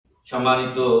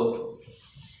সম্মানিত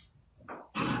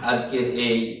আজকের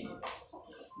এই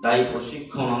দায়ী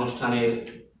প্রশিক্ষণ অনুষ্ঠানের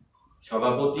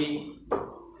সভাপতি,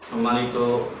 সম্মানিত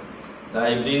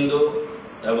দায়ীবৃন্দ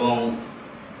এবং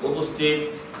উপস্থিত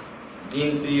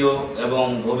দিনপ্রিয় এবং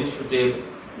ভবিষ্যতের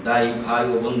দায়ী ভাই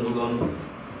ও বন্ধুগণ,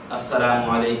 আসসালামু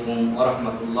আলাইকুম ওয়া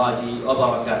রাহমাতুল্লাহি ওয়া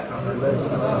বারাকাতুহু।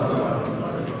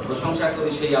 প্রশংসা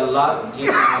করি সেই আল্লাহর,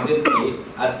 যিনি আমাদেরকে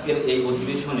আজকের এই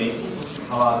অধিবেশনে উপস্থিত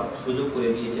হওয়ার সুযোগ করে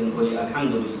দিয়েছেন, বলি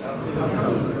আলহামদুলিল্লাহ।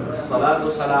 সালাত ও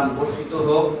সালাম বর্ষিত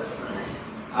হোক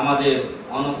আমাদের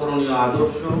অনুকরণীয়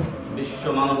আদর্শ বিশ্ব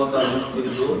মানবতার মুক্তির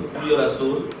দূত প্রিয়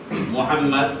রাসূল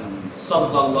মুহাম্মদ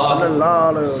সাল্লাল্লাহু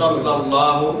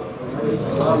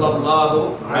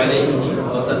আলাইহি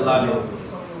ওয়াসাল্লাম।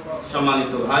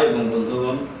 সম্মানিত ভাই এবং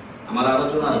বন্ধুগণ, আমার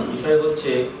আলোচনার বিষয়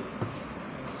হচ্ছে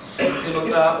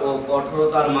শিথিলতা ও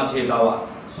কঠোরতার মাঝে দাওয়া।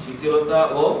 শিথিলতা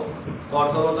ও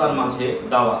কঠোরতার মাঝে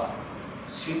দাওয়া।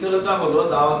 শিথিলতা হলো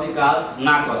দাওয়াতি কাজ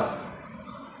না করা,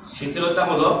 শিথিলতা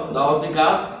হলো দাওয়াতি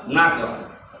কাজ না করা,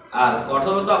 আর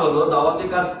কঠোরতা হলো দাওয়াতি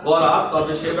কাজ করা,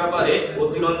 তবে সে ব্যাপারে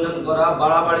অতিরঞ্জন করা,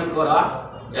 বাড়াবাড়ি করা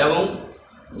এবং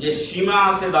যে সীমা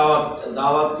আছে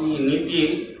দাওয়াতি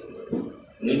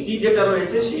নীতি যেটা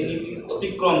রয়েছে সেই নীতি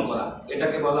অতিক্রম করা,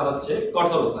 এটাকে বলা হচ্ছে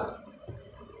কঠোরতা।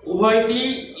 উভয়টি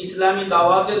ইসলামী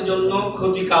দাওয়াতের জন্য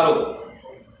ক্ষতিকারক।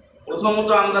 প্রথমত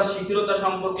আমরা শিথিলতা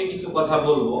সম্পর্কে কিছু কথা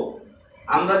বলবো।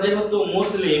 আমরা যেহেতু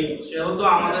মুসলিম, সেহেতু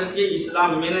আমাদেরকে ইসলাম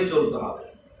মেনে চলতে হবে।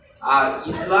 আর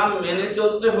ইসলাম মেনে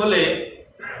চলতে হলে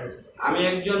আমি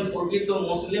একজন প্রকৃত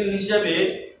মুসলিম হিসেবে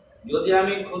যদি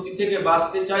আমি ক্ষতি থেকে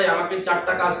বাঁচতে চাই, আমাকে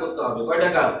চারটা কাজ করতে হবে। কয়টা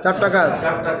কাজ?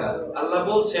 চারটা কাজ। আল্লাহ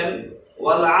বলছেন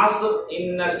ওয়াল আসর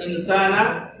ইন্নাল ইনসানা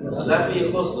লাফি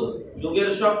খুসর, যুগের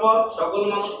শপথ, সকল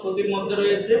মানুষ ক্ষতির মধ্যে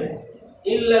রয়েছে।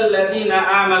 ইল্লাল্লাযীনা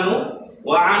আমানু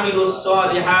ওয়া আমিলুস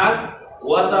সালিহাত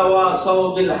ওয়া তাওয়াসাউ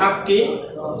বিল হাক্কি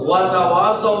ওয়া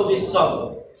তাওয়াসাউ বিস সবর,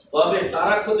 তবে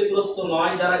তারা ক্ষতিগ্রস্ত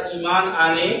নয় যারা ঈমান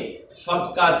আনে, সৎ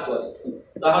কাজ করে।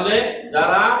 তাহলে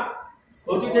যারা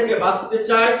ক্ষতি থেকে বাঁচতে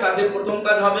চায় তাদের প্রথম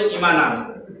কাজ হবে ঈমান আনা।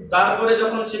 তারপরে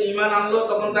যখন সে ঈমান আনলো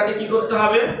তখন তাকে কি করতে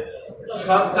হবে?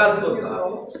 সৎ কাজ করতে হবে।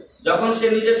 যখন সে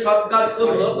নিজে সৎ কাজ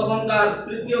করলো তখন তার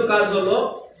তৃতীয় কাজ হলো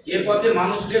এ পথে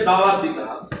মানুষকে দাওয়াত দিতে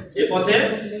হবে, এ পথে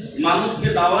মানুষকে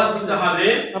দাওয়াত দিতে হবে।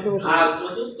 আর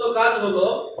চতুর্থ কাজ হলো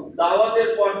দাওয়াতের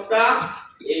পথটা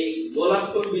এই গোলাপ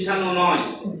ফুল বিছানো নয়।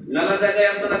 মেলা জায়গায়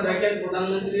আপনারা দেখেন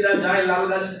প্রধানমন্ত্রীরা যায়, লাল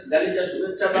গালিচা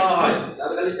শুভেচ্ছা দেওয়া হয়,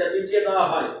 লাল গালিচা বিছিয়ে দেওয়া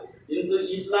হয়, কিন্তু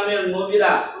ইসলামের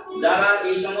নবীরা যারা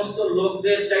এই সমস্ত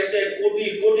লোকদের চাইতে কোটি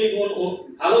কোটি গুণ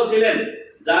ভালো ছিলেন,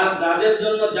 যাদের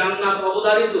জন্য জান্নাত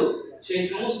অবধারিত, সেই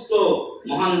সমস্ত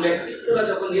মহান ব্যক্তিত্বরা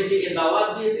যখন এসে এই দাওয়াত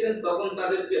দিয়েছিলেন তখন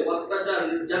তাদেরকে অত্যাচার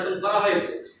নির্যাতন করা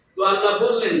হয়েছে। তো আল্লাহ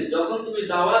বললেন যখন তুমি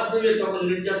দাওয়াত দিবে তখন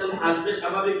নির্যাতন আসবে,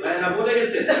 স্বাভাবিক। ভাইরা বলে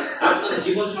গেছে আপনার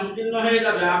জীবন সংকীর্ণ হয়ে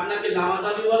যাবে, আপনাকে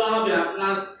নামাজাবি বলা হবে,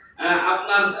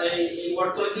 আপনার এই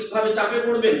অর্থনৈতিক ভাবে চাপে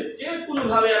পড়বেন, যে কোনো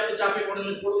ভাবে আপনি চাপে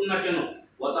পড়ুন না কেন,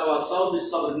 ওয়াতাওয়াসাউ বিস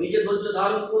সবর, নিজে ধৈর্য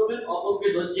ধারণ করবেন, অপরকে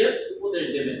ধৈর্যের উপদেশ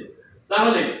দেবেন।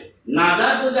 তাহলে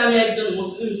নাজাত যদি আমি একজন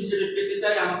মুসলিম হিসেবে পেতে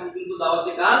চাই, আমাকে কিন্তু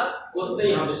দাওয়াতি কাজ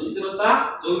করতেই হবে। শিথিলতা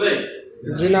চলবে?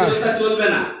 শিথিলতা চলবে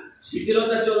না,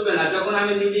 শিথিলতা চলবে না। যখন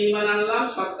আমি নিজে ঈমান আনলাম,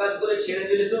 সৎ কাজ করে ছেড়ে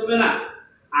দিলে চলবে না।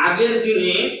 আগের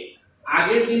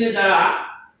দিনে যারা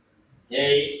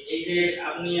এই যে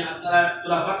আপনারা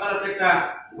সূরা বাকারাতে একটা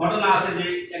ঘটনা আছে যে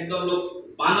একদল লোক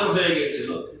বানর হয়ে গিয়েছিল।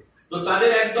 তো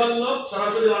তাদের একদল লোক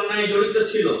সরাসরি অন্যায় জড়িত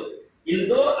ছিল,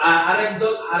 কিন্তু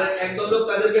একদল লোক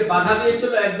তাদেরকে বাধা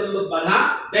দিয়েছিল, একদল লোক বাধা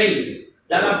দেয়নি।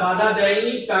 যারা বাধা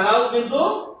দেয়নি তারাও কিন্তু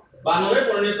বানরে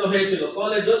পরিণত হয়েছিল।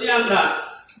 ফলে যদি আমরা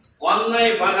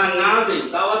অন্যায় বাধা না দিই,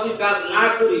 দাওয়াতি কাজ না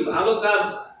করি, ভালো কাজ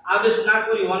আদেশ না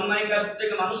করি, অন্যায় কাজ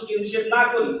থেকে মানুষকে নিষেধ না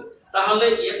করি, তাহলে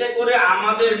এতে করে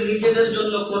আমাদের নিজেদের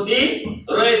জন্য ক্ষতি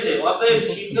রয়েছে। অতএব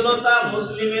শিথিলতা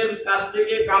মুসলিমের কাছ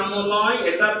থেকে কাম্য নয়,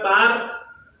 এটা তার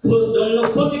জন্য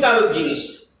ক্ষতিকারক জিনিস।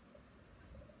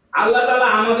 আল্লাহ তাআলা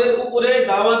আমাদের উপরে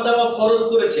দাওয়াত দেওয়া ফরজ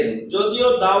করেছেন, যদিও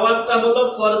দাওয়াতটা হলো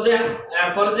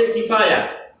ফরজে কিফায়া।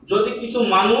 যদি কিছু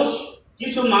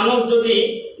মানুষ যদি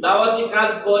দাওয়াতি কাজ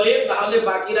করে তাহলে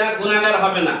বাকিরা গুনাহগার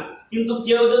হবে না, কিন্তু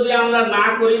কেউ যদি আমরা না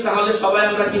করি তাহলে সবাই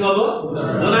আমরা কি হব?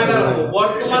 গুনাহগার হব।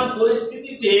 বর্তমান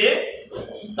পরিস্থিতিতে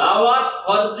দাওয়াত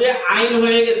ফরজে আইন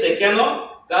হয়ে গেছে। কেন?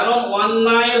 কারণ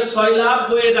অন্যায়ের সয়লাব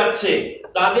বয়ে যাচ্ছে।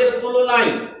 তাদের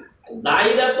তুলনায়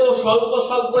দায়ীরা তো স্বল্প,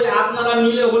 আপনারা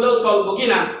মিলে হলেও স্বল্প,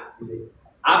 কিনা?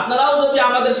 আপনারাও যদি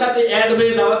আমাদের সাথে অ্যাড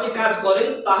হয়ে দাওয়াতি কাজ করেন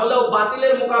তাহলেও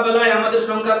বাতিলের মোকাবেলায় আমাদের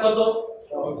সংখ্যা কত?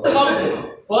 স্বল্প।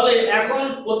 ফলে এখন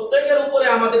প্রত্যেকের উপরে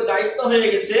আমাদের দায়িত্ব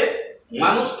হয়ে গেছে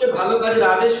মানুষকে ভালো কাজের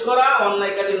আদেশ করা,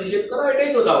 অন্যায় কাজে নিষেধ করা।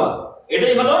 এটাই তো দাওয়াত,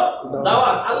 এটাই হলো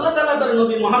দাওয়াত। আল্লাহ তাআলা তার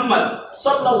নবী মুহাম্মদ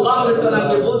সাল্লাল্লাহু আলাইহি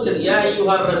ওয়াসাল্লামকে বলছেন, ইয়া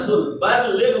আইয়ুহার রাসূল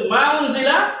বাল্লিগ মা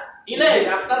উনজিলা ইলাইক,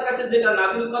 আপনার কাছে যেটা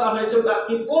নাযিল করা হয়েছে ওটা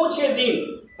আপনি পৌঁছে দিন।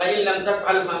 ফাইল্লাম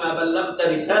তাফআল ফামা বাল্লাগতা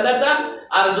রিসালাতা,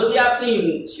 আর যদি আপনি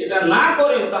সেটা না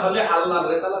করেন তাহলে আল্লাহর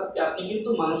রিসালাতকে আপনি কিন্তু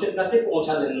মানুষের কাছে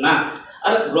পৌঁছালেন না।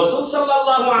 আর রাসূল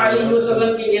সাল্লাল্লাহু আলাইহি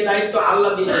ওয়াসাল্লামকে এই দায়িত্ব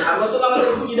আল্লাহ দিয়েছেন। আর রাসূল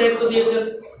আমাদেরকে কি দায়িত্ব দিয়েছেন?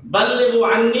 বাল্লিগু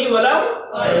আন্নী ওয়ালাউ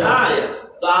আয়া।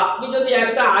 তো আপনি যদি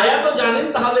একটা আয়াতও জানেন,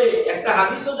 তাহলে একটা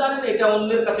হাদিসও জানেন, এটা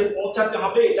অন্যের কাছে পৌঁছাতে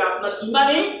হবে, এটা আপনার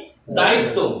ঈমানি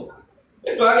দায়িত্ব।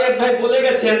 একটু আগে এক ভাই বলে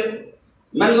গেছেন,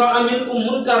 মান রাআ মিনকুম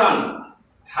মুনকারান,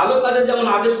 ভালো কাজে যেমন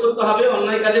আদেশ করতে হবে,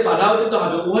 অন্যায় কাজে বাধাও দিতে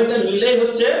হবে, উভয়টা মিলেই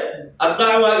হচ্ছে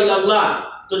আদ-দাওয়া ইলাল্লাহ।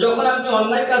 তো যখন আপনি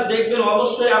অন্যায় কাজ দেখবেন,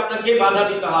 অবশ্যই আপনাকে বাধা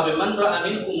দিতে হবে। মান রাআ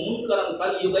মিনকুম মুনকারান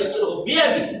ফালইউগাইয়িরহু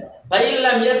বিয়াদিহি ফাইন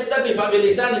লাম ইস্তাতি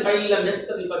ফাবিলিসানি ফাইন লাম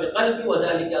ইস্তাতি ফাবিকলবি ওয়া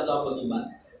যালিকা আযাফুল ঈমান।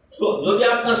 যদি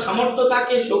আপনার সামর্থ্য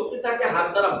থাকে, শক্তি থাকে, হাত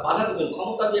দ্বারা বাধা দেবেন,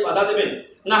 ক্ষমতা দিয়ে বাধা দেবেন,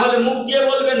 না হলে মুখ দিয়ে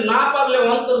বলবেন, না পারলে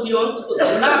অন্তর দিয়ে অন্তত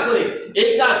না করে এই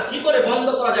কাজ কি করে বন্ধ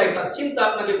করা যায় তার চিন্তা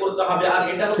আপনাকে করতে হবে। আর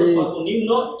এটা হচ্ছে সর্বনিম্ন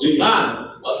ঈমান।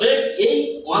 অতএব এই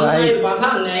অন্যায়ের বাধা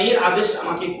ন্যায়ের আদেশ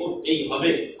আমাকে করতেই হবে।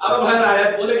 আরো ভাইরা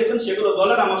আয়াত বলে গেছেন, সেগুলো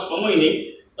বলার আমার সময় নেই।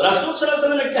 রাসূল সাল্লাল্লাহু আলাইহি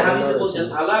ওয়াসাল্লাম একটা হাদিসে বলেছেন,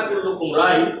 আলা কুল্লুকুম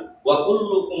রাই ওয়া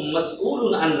কুল্লুকুম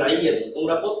মাসউলুন আন রাইয়াতি,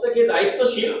 তোমরা প্রত্যেকে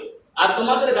দায়িত্বশীল, আর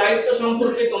তোমাদের দায়িত্ব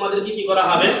সম্পর্কে তোমাদেরকে কি করা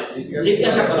হবে?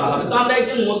 জিজ্ঞাসা করা হবে। তো আমরা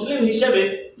একজন মুসলিম হিসেবে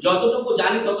যতটুকু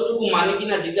জানি ততটুকু মানি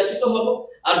কিনা জিজ্ঞাসিত হব,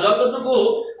 আর যতটুকু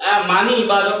মানি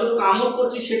বা যতটুকু আমল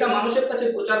করছি সেটা মানুষের কাছে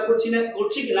প্রচার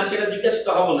করছি কিনা সেটা জিজ্ঞাসিত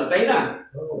হব না, তাই না?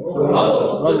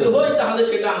 যদি হয় তাহলে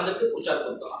সেটা আমাদেরকে প্রচার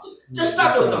করতে হবে, চেষ্টা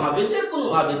করতে হবে, যে কোনো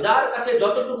ভাবে যার কাছে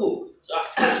যতটুকু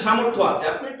সামর্থ্য আছে।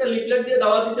 আপনি একটা লিফলেট দিয়ে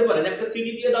দাওয়াত দিতে পারেন, একটা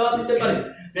সিডি দিয়ে দাওয়াত দিতে পারেন,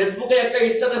 ফেসবুকে একটা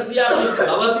স্ট্যাটাস দিয়ে আপনি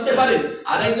দাওয়াত দিতে পারেন,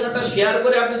 আর একজন একটা শেয়ার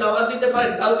করে আপনি দাওয়াত দিতে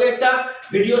পারেন, কাউকে একটা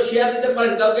ভিডিও শেয়ার দিতে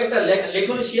পারেন, কাউকে একটা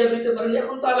লেখনী শেয়ার দিতে পারেন।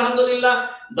 এখন তো আলহামদুলিল্লাহ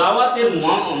দাওয়াতের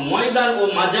ময়দান ও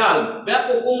মাজাল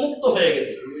ব্যাপক উন্মুক্ত হয়ে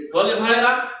গেছে। ফলে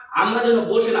ভাইরা আমরা যেন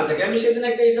বসে না থাকি। আমি সেদিন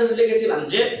একটা স্ট্যাটাস লিখেছিলাম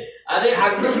যে আরে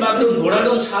আকরম বাকরম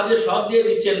ঘোড়াডোম সাজে সব দিয়ে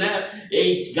দিচ্ছেন না, এই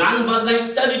গান বাজনা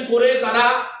ইত্যাদি করে তারা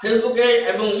ফেসবুকে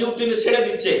এবং ইউটিউবে ছেড়ে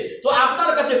দিচ্ছে। তো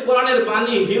আপনার কাছে কোরআনের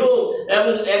বাণী হিরো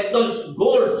এবং একদম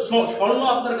গোল্ড স্বর্ণ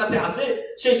আপনার কাছে আছে,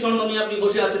 সেই স্বর্ণ নিয়ে আপনি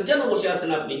বসে আছেন। কেন বসে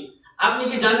আছেন আপনি? আপনি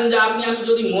কি জানেন যে আমি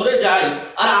যদি মরে যাই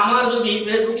আর আমার যদি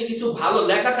ফেসবুকে কিছু ভালো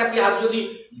লেখা থাকে, আর যদি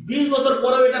 20 বছর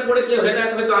পরেও এটা পড়ে কেউ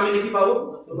হেদায়েত হয়তো আমি নাকি পাবো,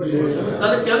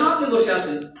 তাহলে কেন আপনি বসে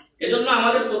আছেন? এজন্য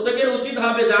আমাদের প্রত্যেকের উচিত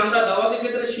হবে যে আমরা দাওয়াতি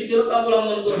ক্ষেত্রে শিথিলতা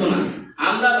অবলম্বন করবো না।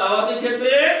 আমরা দাওয়াতি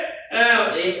ক্ষেত্রে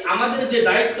আমাদের যে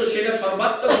দায়িত্ব সেটা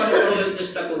সর্বাত্মকভাবে পালনের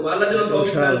চেষ্টা করবো। আল্লাহ যেন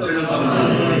তৌফিক দান করেন।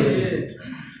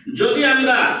 যদি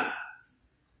আমরা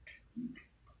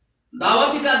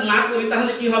দাওয়াতি কাজ না করি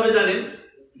তাহলে কি হবে জানেন?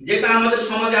 যেটা আমাদের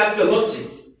সমাজে আজকে হচ্ছে,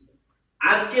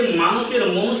 আজকে মানুষের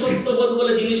মনুষ্যত্ববোধ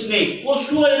বলে জিনিস নেই।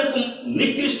 পশু এরকম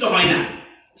নিকৃষ্ট হয় না,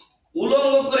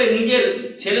 উলঙ্গ করে নিজের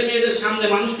ছেলে মেয়েদের সামনে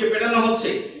মানুষকে পেটানো হচ্ছে,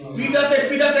 পিটাতে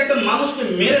পিটাতে একটা মানুষকে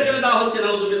মেরে ফেলে দেওয়া হচ্ছে,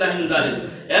 নাউযুবিল্লাহ মিন যালিক,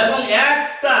 এবং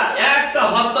একটা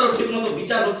হত্যার ঠিকমতো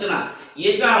বিচার হচ্ছে না।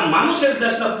 এটা মানুষের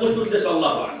দেশ না, পশুর দেশ।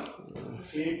 আল্লাহু আকবার।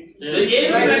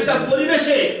 এইরকম একটা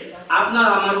পরিবেশে আপনার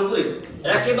আমার উপরে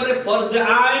একেবারে ফরজে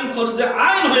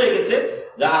আইন হয়ে গেছে,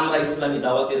 যা আমরা ইসলামী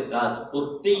দাওয়াতের কাজ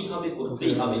করতেই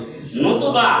হবে।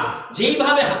 নতুবা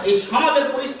যেইভাবে এই সমাজের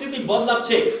পরিস্থিতি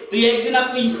বদলাচ্ছে, তো একদিন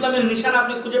আপনি ইসলামের নিশানা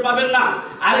আপনি খুঁজে পাবেন না,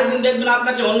 আরেকদিন দেখবেন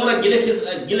আপনাকে অন্যরা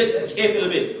গিলে খেয়ে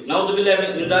ফেলবে। নাউযুবিল্লাহ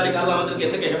মিন যালিক। আল্লাহ আমাদেরকে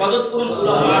থেকে হেফাজত করুন।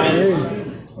 আল্লাহুম্মা আমিন।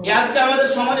 আজকে আমাদের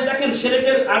সমাজে দেখেন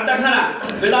শিরকের আড্ডাখানা,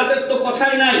 বেদাতের তো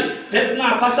কথাই নাই, ফিতনা,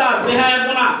 ফাসাদ,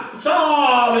 বেহায়াপনা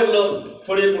সব এগুলো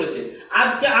ছড়িয়ে পড়েছে।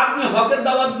 আজকে আপনি হকের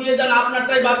দাওয়াত দিয়ে যান,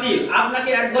 আপনারটাই বাতিল, আপনাকে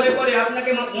এক ঘরে করে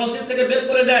আপনাকে মসজিদ থেকে বের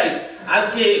করে দেয়।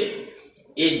 আজকে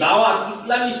এই দাওয়াত,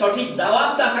 ইসলামী সঠিক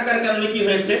দাওয়াত না থাকার কারণে কি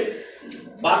হয়েছে?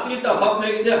 বাতিলটা হক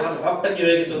হয়ে গেছে, হকটা কি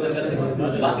হয়ে গেছে? ওদের কাছে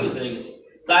বাতিল হয়ে গেছে।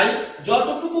 তাই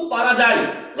যতটুকু পারা যায়,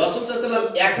 রাসূল সাল্লাল্লাহু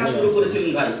আলাইহি ওয়াসাল্লাম একা শুরু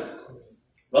করেছিলেন ভাই।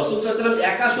 রাসূল সাল্লাল্লাহু আলাইহি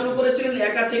ওয়াসাল্লাম একা শুরু করেছিলেন,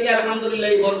 একা থেকে আলহামদুলিল্লাহ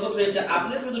এই বরকত হয়েছে।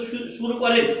 আপনি যদি শুরু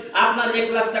করেন, আপনার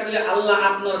ইখলাস থাকলে আল্লাহ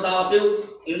আপনার দাওয়াতেও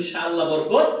ইনশাআল্লাহ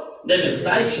বরকত দেবেন।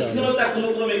 তাই শিথিলতা কোনো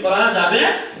ক্রমে করা যাবে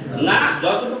না।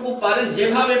 যতটুকু পারেন,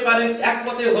 যেভাবে পারেন, এক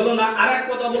পথে হলো না আরেক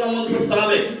পথ অবলম্বন করতে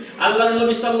হবে। আল্লাহর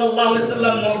নবী সাল্লাল্লাহু আলাইহি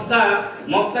ওয়াসাল্লাম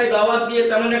মক্কায় দাওয়াত দিয়ে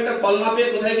তেমন একটা ফল না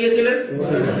পেয়ে কোথায় গিয়েছিলেন?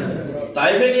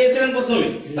 তাইফে গিয়েছিলেন। প্রথমে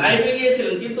তাইফে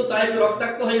গিয়েছিলেন, কিন্তু তাইফে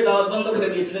রক্তাক্ত হয়ে দাওয়াত বন্ধ করে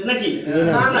দিয়েছিলেন নাকি?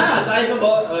 না, তাইফে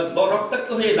রক্তাক্ত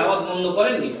হয়ে দাওয়াত বন্ধ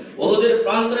করেননি। উহুদের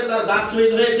প্রান্তরে তার দাঁত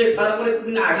শহীদ হয়েছে, তারপরে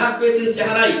তিনি আঘাত পেয়েছেন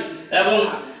চেহারায়, এবং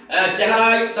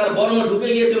চেহারায় তার বর্ণ ঢুকে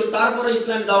গিয়েছিল, তারপরে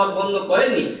ইসলাম দাওয়াত বন্ধ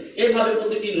করেননি। এইভাবে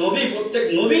প্রত্যেক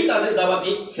নবী তাদের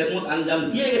দাওয়াতি খেদমত আঞ্জাম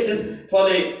দিয়ে গেছেন।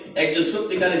 ফলে একজন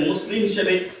সত্যিকারের মুসলিম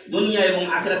হিসেবে দুনিয়া এবং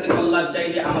আখিরাতে কল্যাণ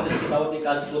চাইলে আমাদেরকে দাওয়াতি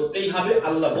কাজ করতেই হবে।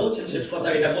 আল্লাহ বলছেন, শেষ কথা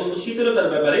এটা বলবো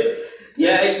শীতলতার ব্যাপারে,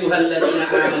 ইয়া আইয়ুহাল্লাযীনা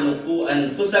আমানু কু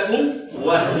আনফুসাকুম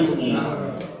ওয়া আহলিকুম নার।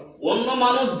 অন্য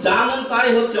মানুষ জানুন তাই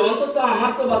হচ্ছে, অন্তত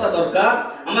আমার তো বাঁচা দরকার,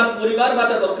 আমার পরিবার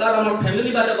বাঁচা দরকার, আমার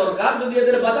ফ্যামিলি বাঁচা দরকার। যদি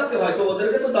এদের বাঁচাতে হয় তো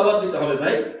ওদেরকে তো দাওয়াত দিতে হবে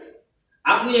ভাই।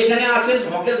 আপনি এখানে আছেন,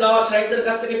 হকের দাওয়াত শাইখদের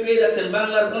কাছ থেকে পেয়ে যাচ্ছেন,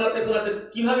 বাংলার কোনাতে কোনাতে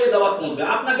কিভাবে দাওয়াত পৌঁছবে?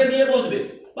 আপনাকে দিয়ে পৌঁছবে।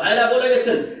 ভাইরা বলে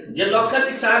গেছেন যে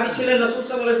লক্ষাধিক সাহাবী ছিলেন রাসূল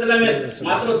সাল্লাল্লাহু আলাইহি ওয়াসাল্লামের,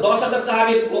 মাত্র 10,000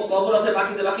 সাহাবীর কবর আছে,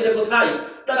 বাকিরা কোথায়?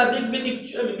 তারা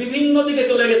বিভিন্ন দিকে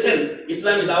চলে গেছেন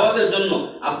ইসলামী দাওয়াতের জন্য।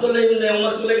 আব্দুল্লাহ ইবনে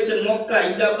ওমর চলে গেছেন মক্কা,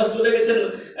 ইবনে আব্বাস চলে গেছেন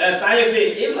তায়েফে।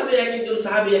 এভাবে এক একজন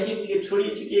সাহাবী এক এক দিকে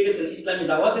ছড়িয়ে ছিটিয়ে গেছেন ইসলামী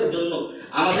দাওয়াতের জন্য।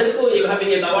 আমাদেরকেও এইভাবে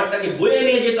এই দাওয়াতটাকে বয়ে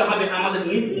নিয়ে যেতে হবে আমাদের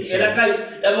নিজ এলাকায়,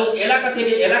 এবং এলাকা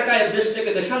থেকে এলাকায়, দেশ থেকে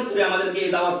দেশান্তরে আমাদেরকে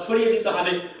এই দাওয়াত ছড়িয়ে দিতে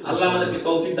হবে। আল্লাহ আমাদেরকে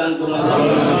তৌফিক দান করুন।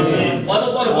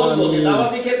 অতঃপর বলবো যে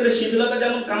দাওয়াতি ক্ষেত্রে শিথিলতা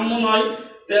যেমন কাম্য নয়,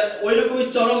 ওই রকমই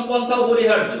চরম পন্থাও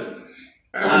পরিহার্য।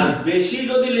 আর বেশি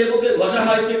যদি লেবুকে ঘষা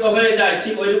হয় টেকা হয়ে যায়,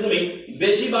 ঠিক ওই রকমই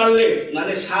বেশি বাড়লে,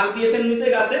 মানে সার দিয়েছেন নিচে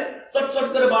গাছে, চটচট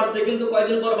করে বাড়ছে, কিন্তু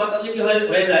কয়েকদিন পর বাতাসে কি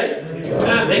হয়ে যায়,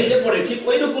 ভেঙে পড়ে। ঠিক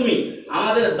ওই রকমই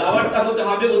আমাদের দাওয়াতটা হতে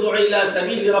হবে, উদউ ইলা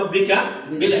সাবিলি রাব্বিকা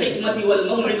বিল হিকমাতি ওয়াল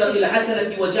মাউইযাতিল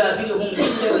হাসানাতি ওয়াজাদিলহুম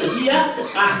বিল্লাতী হিয়া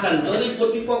আহসান। যদি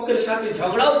প্রতিপক্ষের সাথে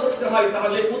ঝগড়াও করতে হয়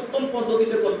তাহলে উত্তম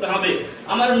পদ্ধতিতে করতে হবে।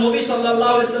 আমার নবী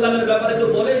সাল্লাল্লাহু আলাইহি সাল্লামের ব্যাপারে তো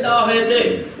বলেই দেওয়া হয়েছে,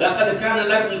 লাকাদ কানা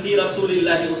লাকুম ফি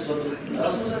রাসূলিল্লাহি উসওয়াতুন হাসানাহ।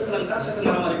 রাসূল সাল্লাল্লাহু আলাইহি ওয়াসাল্লাম কার সাথে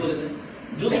মারামারি করেছেন?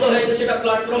 যুদ্ধ হয়েছে, সেটা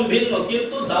প্ল্যাটফর্ম ভিন্ন,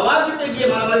 কিন্তু দাওয়াত দিতে গিয়ে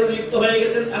মারামারি লিপ্ত হয়ে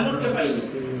গেছেন এমনটা পাইনি।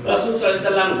 রাসূল সাল্লাল্লাহু আলাইহি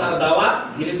ওয়াসাল্লাম তার দাওয়াত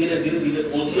ধীরে ধীরে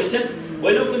পৌঁছিয়েছেন।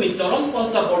 ওই রকমই চরম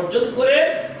পন্থা বর্জন করে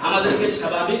আমাদেরকে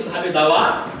স্বাভাবিকভাবে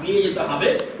দাওয়াত দিয়ে যেতে হবে।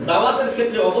 দাওয়াতের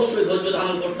ক্ষেত্রে অবশ্যই ধৈর্য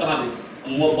ধারণ করতে হবে।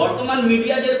 বর্তমান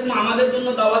মিডিয়া যেরকম আমাদের জন্য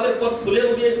দাওয়াতের পথ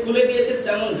খুলে দিয়েছে,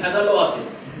 তেমন ভেজালও আছে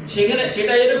সেখানে।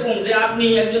 সেটা এরকম যে আপনি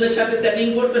একজনের সাথে চ্যাটিং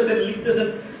করতেছেন, লিখতেছেন,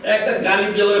 একটা গালি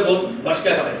দিয়ে ওরে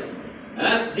ভস্কা খাবে,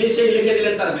 যে সেই লিখে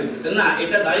দিলেন তার বিরুদ্ধে। না,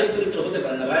 এটা দায়িক চরিত্র হতে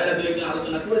পারে না। ভাইরা দুই একজন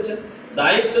আলোচনা করেছেন,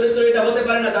 দায়িক চরিত্র এটা হতে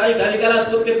পারে না। দায়ী গালিগালাজ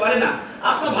করতে পারে না।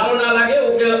 আপনার ভালো না লাগে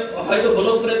ওকে হয়তো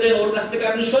ব্লক করে দেন, ওর কাছ থেকে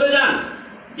আপনি সরে যান,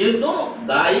 কিন্তু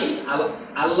দায়ী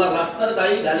আল্লাহর রাস্তার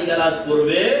দায়ী গালিগালাজ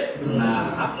করবে না।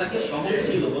 আপনাকে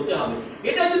সহনশীল হতে হবে।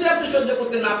 এটা যদি আপনি সহ্য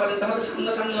করতে না পারেন তাহলে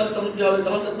সামনাসামনি হয়তো তখন কি হবে,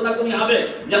 তখন তো খুনাখুনি হবে,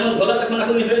 যেমন ভোলাতে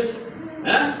খুনাখুনি হয়েছে।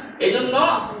 এই জন্য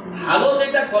ভালো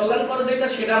যেটা, কল্যাণকর যেটা,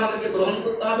 সেটা আমাদেরকে গ্রহণ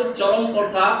করতে হবে, চরম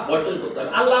পন্থা বর্জন করতে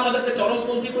হবে। আল্লাহ আমাদেরকে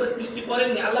চরমপন্থী করে সৃষ্টি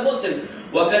করেননি। আল্লাহ বলছেন,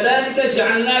 ওয়া কাযালিকা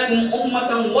জাআলনাকুম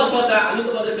উম্মাতান ওয়াসাতা, আমি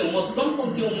তোমাদেরকে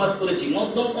মধ্যমপন্থী উম্মত করেছি।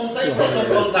 মধ্যম পন্থাই উত্তম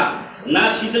পন্থা, না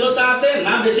শিথিলতা আছে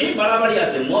না বেশি বাড়াবাড়ি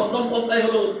আছে। মধ্যম পন্থাই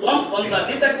হলো উত্তম পন্থা।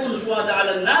 লিতাকুন শুহাদা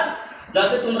আলান নাস,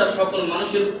 যাতে তোমরা সকল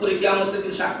মানুষের উপরে কিয়ামতের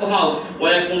দিন সাক্ষ্য হও। ওয়া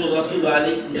ইয়াকুনু রাসূলু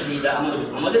আলাইকুম শাহীদা,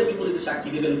 আমাদের বিপরীতে সাক্ষী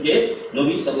দিবেন কে?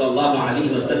 নবী সাল্লাল্লাহু আলাইহি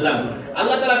ওয়াসাল্লাম।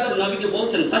 আল্লাহ তাআলা তার নবীকে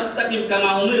বলছেন, ফাস্তাকিম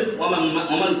কামা উমির ওয়া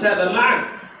মান তাবা মা'আক,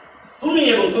 তুমি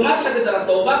এবং তোমার সাথে যারা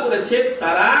তওবা করেছে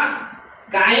তারা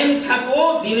কায়েম থাকো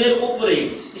দিনের উপরে,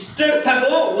 স্ট্রেট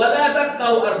থাকো, ওয়ালা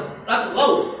তাকাউ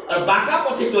আর বাঁকা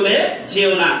পথে চলে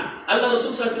যেও না। আল্লাহ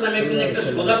রাসূল সাল্লাল্লাহু আলাইহি ওয়াসাল্লাম একদিন একটা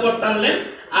সোজা পথ টানলেন,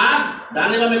 আর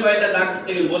ডানে বামে কয়েকটা দাগ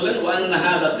থেকে বললেন, ওয়ান্না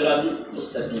হাযা সিরাতুল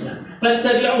মুস্তাকিমা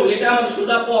ফাত্তাবিউ, এটা আমার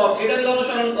সোজা পথ, এটার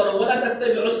অনুসরণ করো। ওয়ালা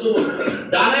তাত্তাবিউস সুবুল,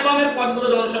 ডানে বামের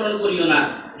পথগুলোর অনুসরণ করিও না।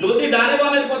 যদি ডানে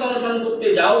বামের পথ অনুসরণ করতে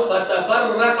যাও,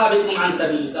 ফাতাফাররাকা বিকুম আন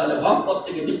সাবিল, তাহলে হক পথ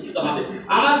থেকে বিচ্যুত হবে।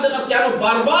 আমার জন্য কেন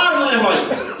বারবার মনে হয়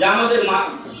যে আমাদের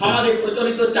সমাজে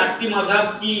প্রচলিত চারটি মাযহাব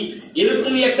কি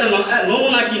এরকমই একটা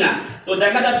নমুনা কিনা। তো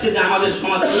দেখা যাচ্ছে যে আমাদের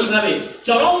সমাজ এইভাবে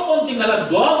চরমপন্থী মেলার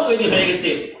দল তৈরি হয়ে গেছে।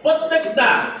 প্রত্যেকটা,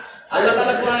 আল্লাহ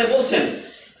তাআলা কোরআনে বলছেন,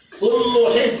 কুল্লু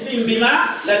হিজবিন বিমা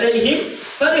লাদাইহিম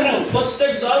ফারিহুন,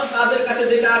 প্রত্যেক দল তাদের কাছে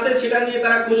যেটা আছে সেটা নিয়ে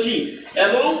তারা খুশি,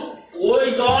 এবং ওই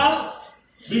দল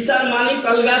বিচার মানি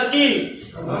তালগাছ কি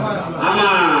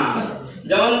আমার।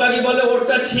 জওয়ানবাগি বলে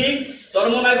ওরটা ঠিক,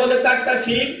 চরমনাই বলে তারটা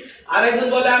ঠিক, আরেকজন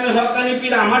বলে আমি হকানি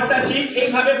পীর আমারটা ঠিক।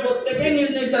 এইভাবে প্রত্যেকেই নিজ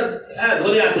নিজ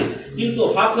ধরে আছে, কিন্তু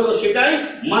হক হলো সেটাই,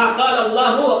 মা কাল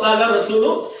আল্লাহু ওয়া কালা রাসূলু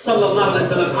সাল্লাল্লাহু আলাইহি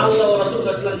ওয়াসাল্লাম, আল্লাহ ও রাসূল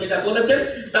সাল্লাল্লাহু আলাইহি ওয়াসাল্লাম যেটা বলেছেন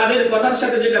তাদের কথার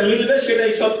সাথে যেটা মিলবে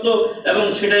সেটাই সত্য এবং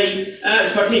সেটাই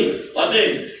সঠিক।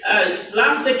 অতএব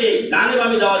ইসলাম থেকে ডানে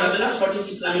বামে যাওয়া যাবে না, সঠিক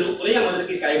ইসলামের উপরেই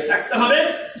আমাদেরকে কায়েম থাকতে হবে।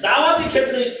 দাওয়াতি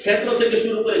ক্ষেত্র থেকে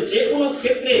শুরু করে যে কোনো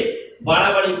ক্ষেত্রে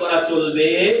বাড়াবাড়ি করা চলবে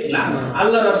না।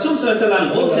 আল্লাহ রাসূল সাল্লাল্লাহু আলাইহি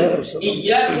ওয়াসাল্লাম বলছেন,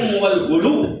 ইয়াকুম ওয়াল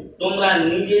গুলু, তোমরা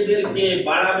নিজেদেরকে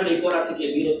বাড়াবাড়ি করা থেকে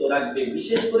বিরত রাখবে,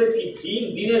 বিশেষ করে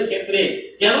দ্বীনের ক্ষেত্রে।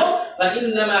 কেন? ফা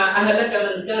ইন্নামা আহলাকা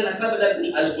মান কানা ক্বাবলাকুম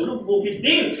আল গুলু ফি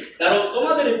দ্বীন, কারণ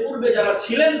তোমাদের পূর্বে পূর্বে যারা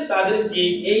ছিলেন তাদেরকে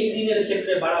এই দিনের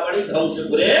ক্ষেত্রে বাড়াবাড়ি ধ্বংস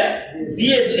করে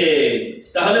দিয়েছে।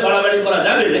 তাহলে বাড়াবাড়ি করা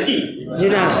যাবে নাকি? জি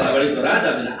না, বাড়াবাড়ি করা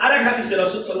যাবে না। আরেক হাদিসে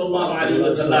রাসূল সাল্লাল্লাহু আলাইহি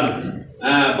ওয়াসাল্লাম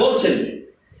বলছেন,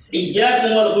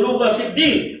 ইয়াকুম ওয়াল গুলুবা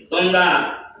ফিদ্দিন, তোমরা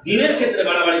দিনের ক্ষেত্রে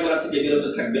বাড়াবাড়ি করা থেকে বিরত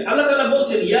থাকবে। আল্লাহ তাআলা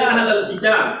বলছেন, ইয়া আহলাল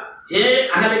কিতাব, হে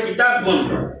আহলে কিতাবগণ,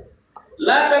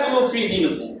 লা তাগলু ফি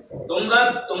দীনিকুম, তোমরা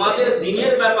তোমাদের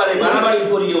দ্বীনের ব্যাপারে বাড়াবাড়ি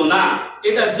করিও না।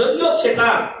 এটা যদিও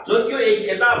খেতাব, যদিও এই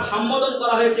খেতাব সম্বোধন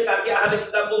করা হয়েছে কাকে? আহলে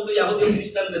কিতাব বলতে ইহুদি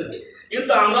খ্রিস্টানদেরকে,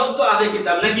 কিন্তু আমরাও তো আহলে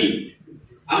কিতাব নাকি?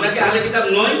 আমরা কি আহলে কিতাব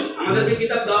নই? আমাদেরকে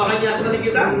কিতাব দেওয়া হয়নি, আসমানি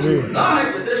কিতাব দেওয়া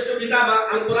হয়েছে, শ্রেষ্ঠ কিতাব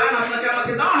আল কোরআন আপনাকে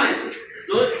আমাকে দেওয়া হয়েছে।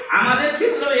 তো আমাদের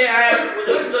ক্ষেত্রে এই আয়াত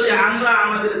প্রযোজ্য যে আমরা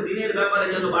আমাদের দ্বীনের ব্যাপারে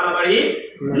যেন বাড়াবাড়ি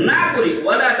না করি।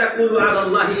 ওয়ালা তাকুলু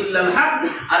আলাল্লাহি ইল্লাল হক,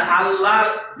 আর আল্লাহর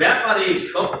ব্যাপারে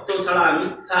সত্য ছাড়া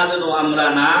মিথ্যা যেন আমরা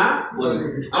না বলি।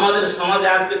 আমাদের সমাজে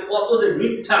আজকে কত যে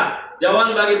মিথ্যা,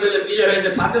 দেওয়ানবাগি পেলে বিয়ে হয়েছে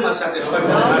ফাতেমার সাথে,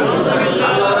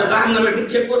 আল্লাহর জাহান্নামে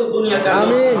নিক্ষেপ করুক দুনিয়াতে,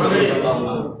 আমিন।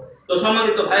 তো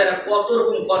সম্মানিত ভাইরা, কত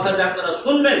রকম কথা যে আপনারা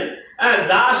শুনবেন,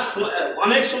 যা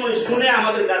অনেক সময় শুনে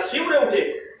আমাদের গা শিউরে ওঠে,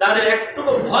 তাদের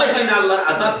একটুকু ভয় হয় না আল্লাহর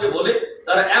আযাবকে বলে।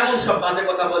 তারা এমন সব বাজে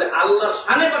কথা বলে, আল্লাহর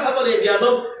শানে কথা বলে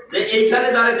বেয়াদব, যে এইখানে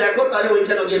যারা দেখো তারে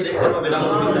ওইখানে গিয়ে দেখতে পাবে না।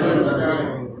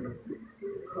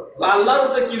 আল্লাহর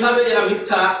উপরে কিভাবে এরা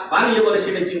মিথ্যা বানিয়ে বলে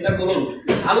সেটা চিন্তা করুন।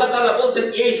 আল্লাহ তাআলা বলছেন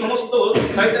এই সমস্ত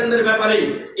শয়তানদের ব্যাপারে,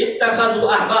 ইত্তাখাযু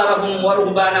আহবারাহুম ওয়া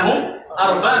রুহবানাহুম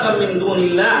আরবাবা মিন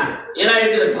দুনিল্লাহ, এরা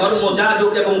এদের ধর্ম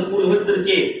যাজক এবং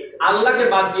পুরোহিতদেরকে আল্লাহকে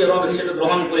বাদ দিয়ে রব হিসেবে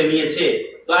গ্রহণ করে নিয়েছে।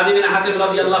 তো আদি বিন হাতিম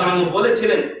রাদিয়াল্লাহু আনহু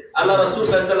বলেছিলেন, আল্লাহ রাসূল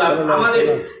সাল্লাল্লাহু আলাইহি ওয়াসাল্লাম, আমাদের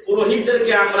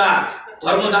পুরোহিতদেরকে আমরা,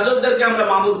 ধর্মযাজকদেরকে আমরা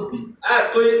মাবুদ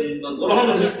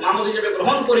মাবুদ হিসেবে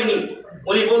গ্রহণ করিনি।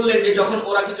 উনি বললেন যে যখন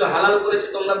ওরা কিছু হালাল করেছে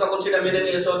তোমরা তখন সেটা মেনে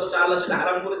নিয়েছো, অথচ আল্লাহ সেটা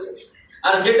হারাম করেছে।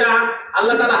 আর যেটা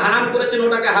আল্লাহ তাআলা হারাম করেছেন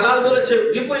ওটাকে হালাল বলেছে,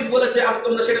 বিপরীত বলেছে, আর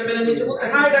তোমরা সেটা মেনে নিয়েছো।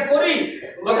 হ্যাঁ, এটা করি।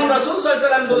 তখন রাসূল সাল্লাল্লাহু আলাইহি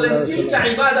ওয়াসাল্লাম বললেন, তিলকা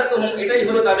ইবাদাতুহুম, এটাই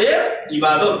হলো তাদের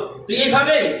ইবাদত। তো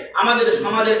এইভাবে আমাদের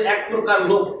সমাজের এক প্রকার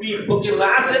লোক, পীর ফকিররা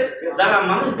আছে যারা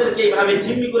মানুষদেরকে এইভাবে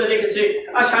জিম্মি করে রেখেছে,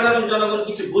 আর সাধারণ জনগণ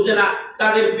কিছু বুঝে না,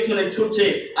 তাদের পিছনে ছুটছে,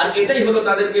 আর এটাই হলো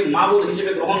তাদেরকে মাবুদ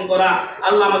হিসেবে গ্রহণ করা।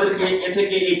 আল্লাহ আমাদেরকে এ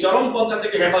থেকে, এই চরম পন্থা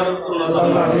থেকে হেফাজত করুন।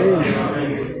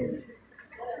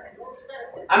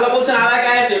 আল্লাহ বলছেন আরেক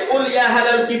আয়াতে, কুল ইয়া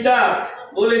আহলাল কিতাব,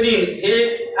 বলে দিন হে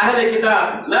আহলে কিতাব,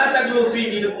 লা তাগলু ফি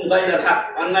দীনিকুম গায়রাল হক,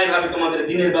 অন্যায়ভাবে তোমাদের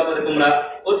দ্বীনের ব্যাপারে তোমরা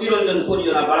অতিরঞ্জন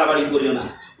করিও না, বাড়াবাড়ি করিও না।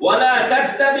 ওয়ালা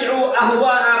তাত্তাবিউ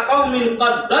আহওয়া কওমিন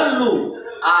ক্বাদ দাল্লু,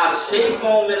 আর সেই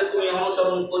কওমের তুমি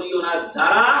অনুসরণ করিও না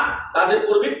যারা, তাদের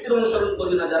প্রবৃত্তির অনুসরণ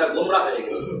করিও না যারা গোমরাহ হয়ে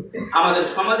গেছে। আমাদের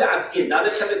সমাজে আজকে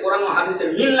যাদের সাথে কোরআন ও হাদিসের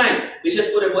মিল নাই, বিশেষ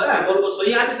করে বলবো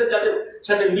সহিহ হাদিসের যাদের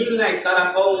সাথে মিল নাই, তারা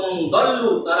কওমুন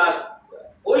দাল্লু, তারা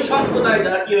ওই সম্প্রদায়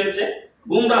যারা কি হয়েছে,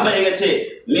 গুমরাহ হয়ে গেছে।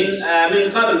 মিন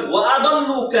ক্বাবল ওয়া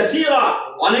আদাল্লু কাসীরা,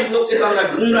 অনেক লোককে তারা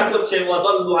গুমরাহ করছে। ওয়া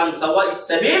দাল্লু আন সাওয়াইস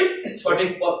সাবিল, সঠিক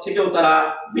পথ থেকেও তারা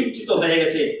বিচ্যুত হয়ে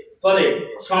গেছে। ফলে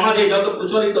সমাজে যত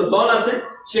প্রচলিত দল আছে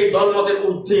সেই দল মতের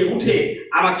ঊর্ধ্বে উঠে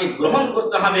আমাকে গ্রহণ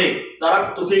করতে হবে।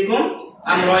 তারাকতু ফীকুম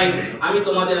আমরাইন, আমি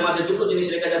তোমাদের মাঝে দুটো জিনিস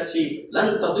রেখে যাচ্ছি, লান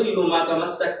তাদিল্লু মা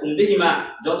তামাসসাকতুম বিহিমা,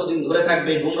 যতদিন ধরে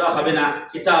থাকবে গোমরাহ হবে না।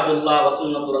 কিতাবুল্লাহ ওয়া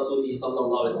সুন্নাতু রাসূলিহি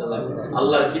সাল্লাল্লাহু আলাইহি ওয়াসাল্লাম,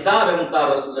 আল্লাহর কিতাব এবং তার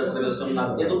রাসূল সাল্লাল্লাহু আলাইহি ওয়াসাল্লামের সুন্নাত,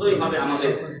 এই দুটোই হবে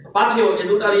আমাদের পাথেয়। এই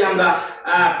দুটোরই আমরা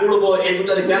পড়বো, এই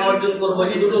দুটোর জ্ঞান অর্জন করব,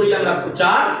 এই দুটোরই আমরা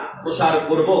প্রসার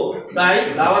করব। তাই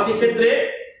দাওয়াতি ক্ষেত্রে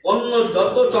অন্য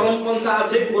যত চরমপন্থা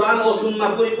আছে কোরআন ও সুন্নাহ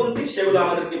পরিপন্থী, সেগুলো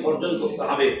আমাদেরকে বর্জন করতে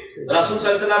হবে। রাসূল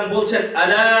সাল্লাল্লাহু আলাইহি ওয়াসাল্লাম বলছেন,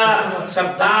 আলা,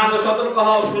 সাবধান ও সতর্ক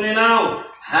হও, শুনে নাও,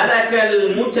 হালাকাল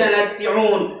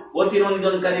মুতানাত্তিউন,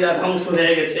 অতিরঞ্জনকারীরা ধ্বংস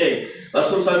হয়ে গেছে।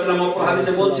 রাসূল সাল্লাল্লাহু আলাইহি ওয়াসাল্লাম অপর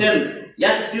হাদিসে বলছেন,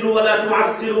 ইয়াসসিরু ওয়া লা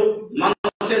তুআসসিরু,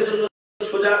 মানুষের জন্য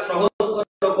সোজা সহজ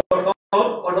করো,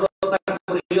 কঠোরতা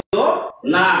করিও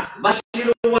না।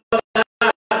 বাশশিরু ওয়া লা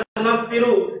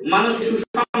তুনাফিরু, মানুষকে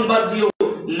সুসংবাদ দিও,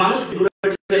 মানুষকে দূরে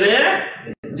ঠেলে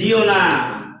দিও না।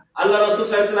 আল্লাহ রাসূল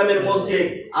সাল্লাল্লাহু আলাইহি ওয়াসাল্লামের মসজিদে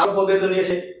আরব বেদুইন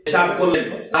এসে পেশাব করলেন,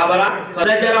 সাহাবারা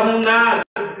ফাজারাহুম নাস,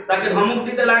 তাকে ধমক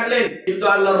দিতে লাগলেন, কিন্তু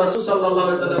আল্লাহ রাসূল সাল্লাল্লাহু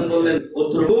আলাইহি ওয়াসাল্লাম বললেন,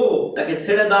 উতরুকু, তাকে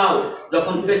ছেড়ে দাও।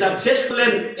 যখন পেশাব শেষ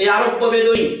করলেন এই আরব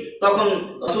বেদুইন, তখন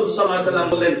রাসূল সাল্লাল্লাহু আলাইহি ওয়াসাল্লাম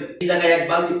বললেন, এই জায়গায় এক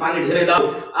বালতি পানি ঢেলে দাও।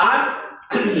 আর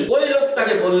ওই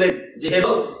লোকটাকে বললেন যে, হে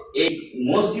লোক, এই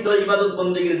মসজিদ ও ইবাদত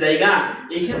বন্দেগীর জায়গা,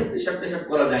 এইখানে পেশাব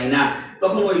করা যায় না।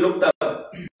 তখন ওই লোকটা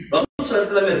রাসূল সাল্লাল্লাহু আলাইহি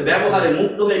ওয়াসাল্লামের ব্যবহারে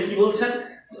মুগ্ধ হয়ে কি বলছেন,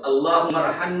 আল্লাহুম্মা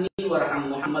রহমনি ওয়ারহাম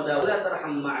মুহাম্মাদা ওয়া লা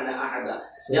তারহাম মা'না আহাদা,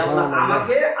 ইয়া আল্লাহ,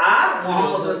 আমাকে আর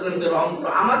মুহাম্মদ সাল্লাল্লাহু আলাইহি ওয়াসাল্লামকে রহম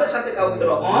করো, আমাদের সাথে কাউকে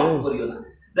রহম করিও না।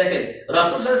 দেখেন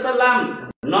রাসূল সাল্লাল্লাহু আলাইহি ওয়াসাল্লাম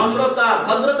নম্রতা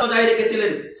ভদ্রতা বজায়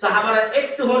রেখেছিলেন। সাহাবারা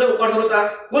একটু হলেও কঠোরতা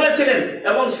করেছিলেন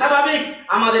এবং স্বাভাবিক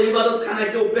আমাদের ইবাদতখানায়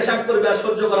কেউ পেশাব করবে আর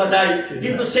সহ্য করা যায়,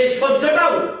 কিন্তু সেই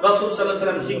সহ্যটাও রাসূল সাল্লাল্লাহু আলাইহি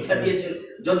ওয়াসাল্লাম শিক্ষা দিয়েছেন।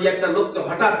 যদি একটা লোককে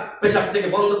হঠাৎ পেশাব থেকে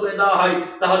বন্ধ করে দেওয়া হয়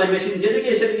তাহলে মেশিন যেদিকে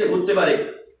সেদিকে ঘুরতে পারে,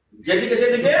 যেদিকে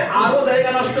সেদিকে আরো জায়গা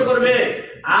নষ্ট করবে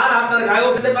আর আপনার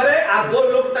গায়েও পেতে পারে আর ওই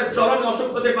লোকটার চরম অসুখ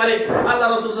হতে পারে। আল্লাহ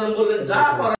রাসূল সাল্লাল্লাহু আলাইহি ওয়াসাল্লাম বললেন যা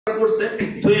করার করছে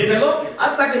ধুয়ে ফেলো,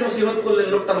 আর তাকে নসিহত করলেন,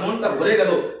 লোকটার মনটা ভরে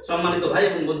গেল। সম্মানিত ভাই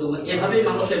এবং বন্ধুগণ, এভাবেই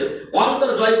মানুষের অন্তর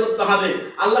জয় করতে হবে।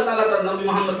 আল্লাহ তাআলা তার নবী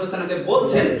মুহাম্মদ সাল্লাল্লাহু আলাইহি ওয়াসাল্লামকে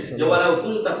বলছেন যে ওয়ালাউ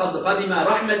কুনতা ফাদিমা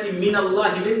রাহমাতিন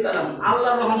মিনাল্লাহি লিনতালাহুম,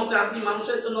 আল্লাহর রহমতে আপনি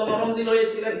মানুষের জন্য নরম দিল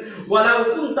হয়েছিলেন। ওয়ালাউ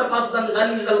কুনতা ফাদ্দান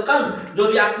গালিযাল কলব,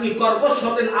 যদি আপনি কর্কশ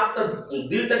হতেন, আপনার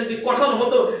দিলটা যদি কঠোর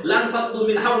হতো, লান ফাদ্দু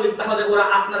মিন হাওলিক, তাহলে ওরা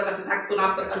আপনার কাছে থাকতো না,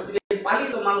 আপনার কাছ থেকে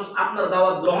পালিত মানুষ আপনার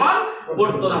দাওয়াত গ্রহণ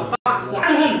করতো না।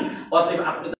 অতএব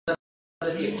আপনি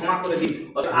ক্ষমা করে দিন।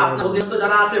 আপনার অধীনস্থ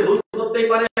যারা আছে ভুল করতেই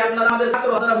পারে, আপনারা আমাদের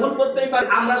ছাত্র, আপনারা ভুল করতেই পারে।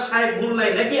 আমরা শায়েখ ভুল নাই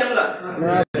নাকি? আমরা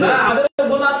না, আমাদের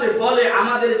ভুল আছে। ফলে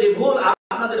আমাদের যে ভুল,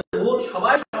 আপনাদের ভুল,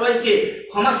 সবাইকে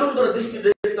ক্ষমা সুন্দর দৃষ্টিতে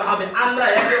দেখতে হবে। আমরা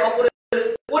একে অপরের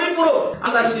পরিপূরক।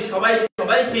 আমরা যদি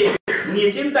সবাইকে নিয়ে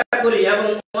চিন্তা করি এবং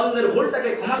অন্যের ভুলটাকে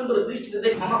ক্ষমা সুন্দর দৃষ্টিতে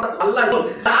দেখি, ক্ষমা আল্লাহর ভুল,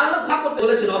 আল্লাহ ক্ষমা করতে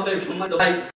বলেছেন। অতএব সম্মানিত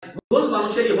ভাই, ভুল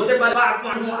মানুষেরই হতে পারে,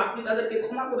 আপনি তাদেরকে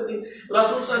ক্ষমা করে দিন।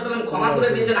 রাসূল সাল্লাল্লাহু আলাইহি ওয়াসাল্লাম ক্ষমা করে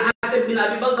দিয়েছেন। হাবিব বিন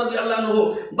আবি বকর রাদিয়াল্লাহু আনহু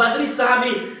বদরি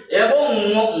সাহাবী এবং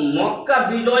মক্কা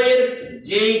বিজয়ের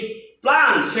যেই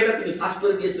প্ল্যান সেটা তিনি ফাঁস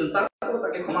করে দিয়েছিলেন, তারপর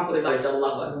তাকে ক্ষমা করে দেওয়া হয়েছে।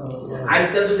 আল্লাহু আকবার।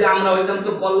 আজকাল যদি আমরা ওইরকম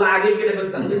তো কল্লা আগে কেটে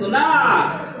ফেলতাম, কিন্তু না,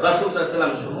 রাসূল সাল্লাল্লাহু আলাইহি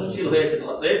ওয়াসাল্লাম সহনশীল হয়েছেন।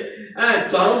 অতএব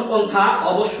চরমপন্থা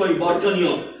অবশ্যই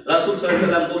বর্জনীয়। রাসূল সাল্লাল্লাহু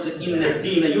আলাইহি ওয়াসাল্লাম বলেছেন ইন্নাদ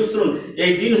দীন ইউসরুন,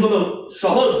 এই দিন হলো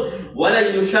সহজ। ওয়ালা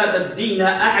ইউশাদাদ দীনা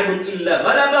আহাদুন ইল্লা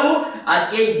গালাবাহু, আর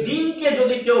এই দিনকে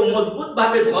যদি কেউ মজবুত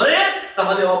ভাবে ধরে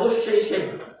তাহলে অবশ্যই সে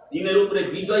দিনের উপরে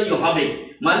বিজয়ী হবে।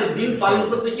 মানে দিন পালন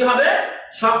করতে কি হবে?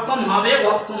 সক্ষম হবে,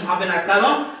 অক্ষম হবে না।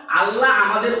 কারণ আল্লাহ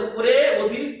আমাদের উপরে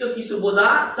অতিরিক্ত কিছু বোঝা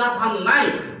চাপান নাই।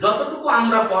 যতটুকু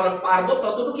আমরা পারবো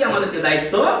ততটুকু আমাদেরকে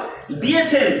দায়িত্ব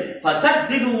দিয়েছেন।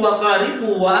 ফাসাদ্দিদু ওয়া কারিবু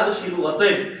ওয়া আবশিরু,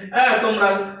 অতএব তোমরা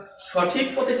সঠিক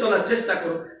পথে চলার চেষ্টা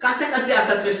করো, কাছাকাছি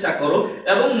আসার চেষ্টা করো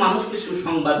এবং মানুষকে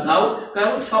সুসংবাদ দাও।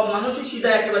 কারণ সব মানুষই সিধা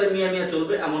একেবারে মিয়া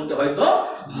চলবে এমনটা হয়তো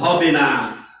হবে না।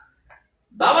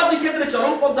 দাওয়াতি ক্ষেত্রে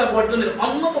চরমপন্থা বর্জনের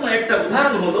অন্যতম একটা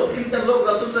উদাহরণ হলো, তিনটা লোক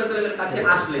রাসূল সাল্লাল্লাহু আলাইহি ওয়াসাল্লামের কাছে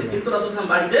আসলেন, কিন্তু রাসূল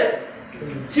সাল্লাল্লাহু আলাইহি ওয়াসাল্লাম বাড়িতে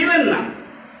ছিলেন না।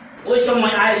 ওই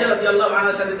সময় আয়েশা রাদিয়াল্লাহু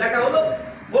আনহার সাথে দেখা হলো।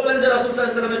 বললেন যে রাসূল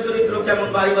সাল্লাল্লাহু আলাইহি ওয়াসাল্লামের চরিত্র কেমন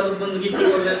বা ইবাদত বندگی কি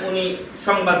করলেন, উনি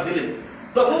সংবাদ দিলেন।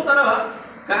 তখন তারা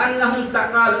কান্নাহুম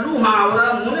তাকালুহা, ওরা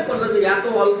মনে করলো যে এত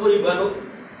অল্প ইবাদত,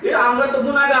 আমরা তো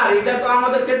গুনাহগার, এটা তো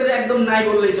আমাদের ক্ষেত্রে একদম নাই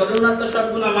বললেই চলে, ওনার তো সব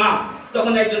গুনাহ মাফ।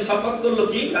 তখন একজন শপথ করলো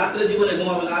কি, রাত্রে জীবনে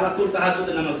ঘুমাবে না, আলাতুল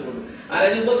তাহাজ্জুদে নামাজ পড়বে। আর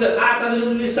একজন বলছে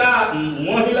আতাজুন নিসা,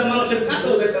 মহিলা মানুষের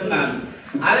কাছেও যেতাম না আমি।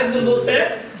 আরেকজন বলছে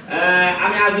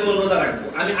আমি আজীবন রোজা রাখবো,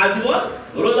 আমি আজীবন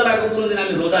রোজা রাখবো, কোনোদিন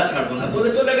আমি রোজা ছাড়বো না বলে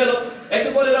চলে গেল। একটু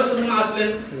পরে রাসূলুল্লাহ আসলেন,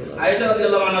 আয়েশা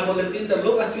রাদিয়াল্লাহু আনহা বললেন তিনটা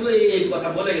লোক আসছিল, এই কথা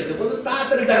বলে গেছে। বললেন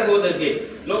তাড়াতাড়ি ডাকো ওদেরকে।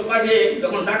 লোক পাঠিয়ে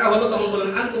যখন ডাকা হলো তখন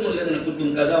বললেন আনতুমুল লাযিনা কুনতুম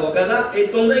কাযা ওয়া কাযা, এই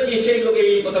তোমরাই কি সেই লোক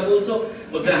এই কথা বলছো?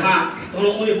 বলছে হ্যাঁ। তখন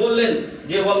উনি বললেন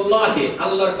যে ওয়াল্লাহি,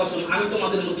 আল্লাহর কসম, আমি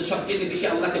তোমাদের মধ্যে সবচেয়ে বেশি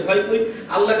আল্লাহকে ভয় করি,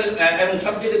 আল্লাহকে এবং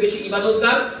সবচেয়ে বেশি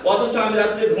ইবাদতগার, অথচ আমি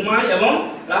রাতে ঘুমাই এবং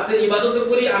রাতে ইবাদত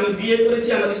করি। আমি বিয়ে করেছি,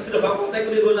 আমার স্ত্রীর হক আদায়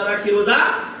করি, রোজা রাখি, রোজা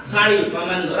ছাড়ি।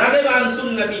 ফামান রাগিবা আন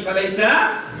সুন্নতি ফালাইসা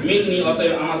মিন্নি,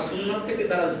 অতএব আমার সুন্নাত থেকে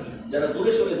যারা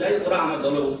দূরে সরে যায় ওরা আমার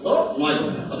দলভুক্ত নয়।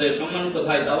 অতএব সম্মানিত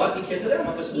ভাই, দাওয়াতি ক্ষেত্রে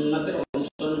আমাকে সুন্নাতের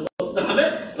অনুসরণ করতে হবে,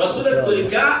 রাসূলের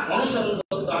তরিকা অনুসরণ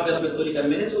করতে হবে, রাসূলের তরিকা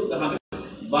মেনে চলতে হবে।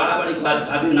 বাড়াবাড়ি কাজ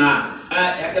যাবে না।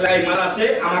 একলাই মারাছে,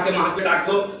 আমাকে মাহফিলে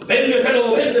ডাকলো, ভেঙে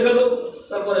ফেলো,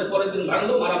 তারপরে পরের দিন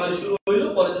ভাঙলো, মারামারি শুরু হইলো,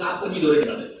 পরের দিন আপনাকে ধরে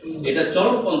গেলেন। এটা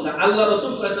চরমপন্থা। আল্লাহ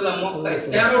রাসূল সাল্লাল্লাহু আলাইহি ওয়াসাল্লাম মক্কায়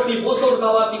 13টি বছর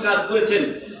দাওয়াতি কাজ করেছেন,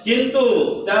 কিন্তু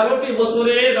 13টি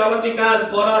বছরে দাওয়াতি কাজ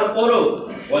করার পরও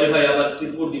ওই ভাই আবার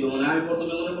রিপোর্ট দিল। মানে আমি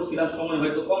প্রথমে মনে করছিলাম সময়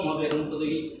হয়তো কম হবে, এখন তো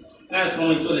দেখি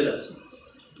সময় চলে যাচ্ছে।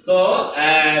 তো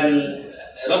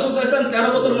রাসূল সাল্লাল্লাহু আলাইহি ওয়াসাল্লাম 13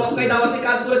 বছর মক্কায় দাওয়াতি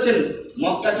কাজ করেছেন।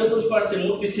 মক্কা চতুষ্পার্শ্বে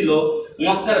মূর্তি ছিল,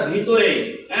 মক্কার ভিতরে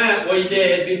ওই যে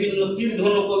বিভিন্ন তীর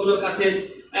ধনুক ওগুলোর কাছে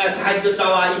সাহায্য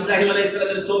চাওয়া, ইব্রাহিম আলাইহিস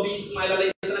সালামের ছবি, ইসমাঈল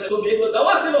আলাইহিস সালামের ছবি, এগুলো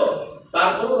দেওয়া ছিল।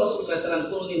 তারপরেও রাসূল সাল্লাল্লাহু আলাইহি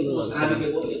ওয়াসাল্লাম কোনদিন কোনো সাহাবীকে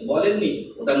বলেননি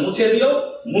ওটা মুছে দিও,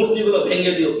 মূর্তিগুলো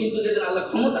ভেঙে দিও। কিন্তু যেদিন আল্লাহ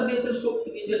ক্ষমতা দিয়েছেন, শক্তি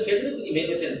দিয়েছেন, সেদিনই তিনি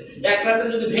ভেঙেছেন। এক রাতে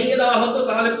যদি ভেঙে দেওয়া হতো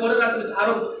তাহলে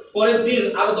পরের দিন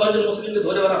আরো 10 জন মুসলিমকে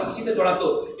ধরে ওরা ফাঁসিতে চড়াতো।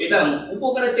 এটা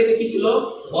উপকারের চেয়ে কি ছিল?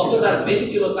 অপকার বেশি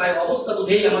ছিল। তাই অবস্থা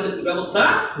বুঝেই আমাদের ব্যবস্থা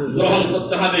গ্রহণ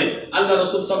করতে হবে। আল্লাহ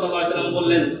রাসূল সাল্লাল্লাহু আলাইহি ওয়াসাল্লাম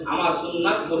বললেন, আমার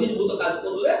সুন্নাত বহির্ভূত কাজ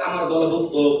করলে আমার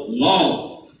দলভুক্ত নও।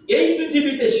 এই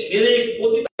পৃথিবীতে শিরক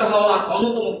পতিত হওয়ার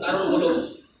অন্যতম কারণ হলো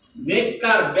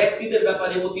নেককার ব্যক্তিদের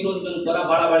ব্যাপারে অতিরঞ্জন করা,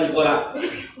 বাড়াবাড়ি করা।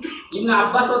 ইবনে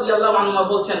আব্বাস রাদিয়াল্লাহু আনহু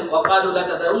বলছেন, ওয়াকালু লা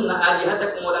তাদারুন্না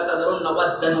আলিহাতাকুম ওয়া লা তাদারুন্না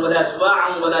ওয়াদ্দান ওয়া লা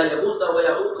সুওয়াআন ওয়া লা ইয়াগুসা ওয়া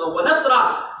ইয়াউকা ওয়া নাসরা।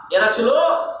 এরা ছিল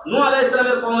নূহ আলাইহিস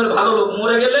সালামের কওমের ভালো লোক।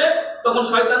 মরে গেলে তখন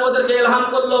শয়তান ওদেরকে ইলহাম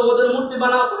করলো, ওদের মূর্তি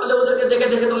বানাও, তাহলে ওদেরকে দেখে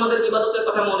দেখে তোমাদের ইবাদতের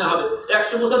কথা মনে হবে।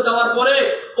 100 বছর যাওয়ার পরে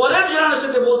পরের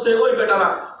জেনারেশনকে বলছে, ওই বেটারা,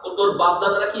 তোর বাপ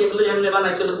দাদারা কি এগুলো এমনি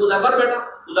বানাইছিল, পূজা কর বেটা,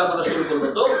 পূজা করা শুরু করবে।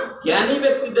 তো জ্ঞানী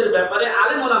ব্যক্তিদের ব্যাপারে,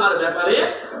 আলেম ওলামার ব্যাপারে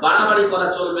বাড়াবাড়ি করা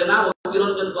চলবে না,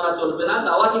 অতিরঞ্জন করা চলবে না,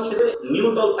 দাওয়াতি ক্ষেত্রে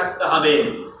নিউট্রাল থাকতে হবে।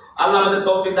 আল্লাহ আমাদের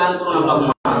তৌফিক দান করুন।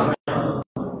 আল্লাহুম্মা।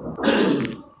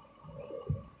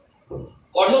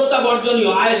 কঠোরতা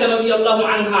বর্জনীয়। আয়েশা রাদিয়াল্লাহু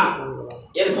আনহা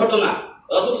এর ঘটনা,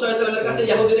 রাসূল সাল্লাল্লাহু আলাইহি ওয়াসাল্লামের কাছে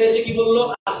ইহুদিরা এসে কি বলল?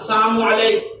 আসসালামু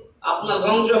আলাইকুম, আপনার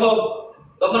ধ্বংস হোক।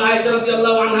 তখন আয়েশা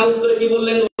রাদিয়াল্লাহু আনহা উত্তরে কি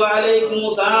বললেন? ওয়া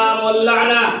আলাইকুমুস সালাম ওয়াল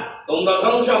লা'না, তোমরা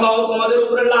ধ্বংস হও, তোমাদের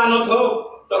উপরে লানত হোক।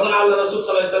 তখন আল্লাহ রাসূল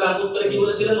সাল্লাল্লাহু আলাইহি ওয়াসাল্লাম উত্তরে কি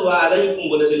বলেছিলেন? ওয়া আলাইকুম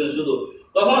বলেছিলেন শুধু।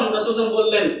 তখন রাসূল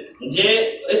বললেন যে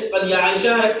ইসফালি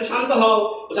আয়েশা, একটু শান্ত হও।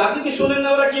 আপনি কি শুনেন না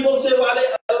ওরা কি বলছে? ওয়া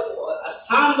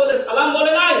আসসালাম বলে সালাম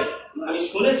বলে নাই? আমি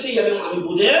শুনেছি এবং আমি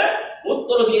বুঝে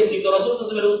উত্তর দিয়েছি। তো রাসূল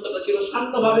সাল্লাল্লাহু আলাইহি ওয়াসাল্লামের উত্তরটা ছিল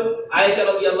শান্তভাবে, আয়েশা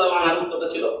রাদিয়াল্লাহু আনহার উত্তরটা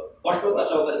ছিল কঠোরতা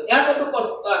সহকারে। এতটুকু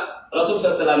কঠোরতা রাসূল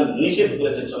সাল্লাল্লাহু আলাইহি ওয়াসাল্লাম নিষেধ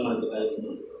করেছেন। সম্মানিত ভাই,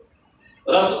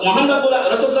 মহান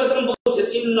রাসূল সাল্লাল্লাহু আলাইহি ওয়াসাল্লাম বলেছেন,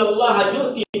 ইন্নাল্লাহা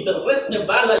ইউতি বির-রিফকি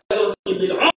মা লা ইউতি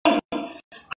বিল-উম।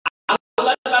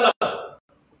 আল্লাহ তাআলা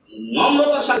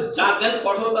নম্রতার সাথে যা দেন,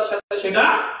 কঠোরতার সাথে সেটা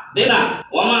দেন না।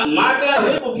 ওয়া মা কানা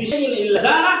ফি শাইইন ইল্লা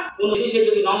জানা, কোন জিনিসে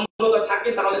যদি নম্রতা থাকে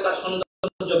তাহলে তার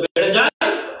সৌন্দর্য বেড়ে যায়।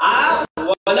 আর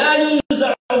ওয়ালা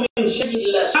ইউনজাউ মিন শাইইন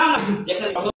ইল্লা শানা, যেখানে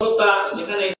কঠোরতা,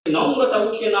 যেখানে নম্রতা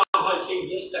উঠিয়ে নেওয়া হয়, সেই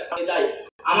জিনিসটা খাটে যায়।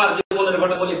 আমার জীবনের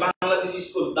ঘটনা বলি, বাংলাদেশ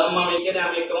স্কুল দাম্মাম, এখানে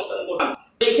আমি একটা অনুষ্ঠান করতাম।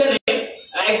 এখানে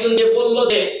একজন যে বলল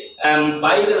যে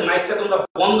বাইরের মাইকটা তোমরা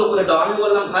বন্ধ করে দাও। আমি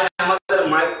বললাম, ভাই আমাদের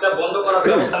মাইকটা বন্ধ করার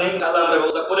ব্যবস্থা নেই, তাহলে আমরা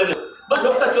ব্যবস্থা করে নেব। বাস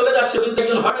লোকটা চলে যাচ্ছে, কিন্তু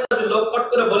একজন হঠাৎ লোক কট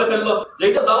করে বলে ফেললো যে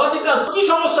এটা দাওয়াতি কাজ, কি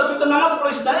সমস্যা, তুই তো নামাজ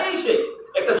পড়িস না। এই সে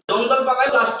একটা জঞ্জাল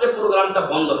পাকায়, লাস্টে প্রোগ্রামটা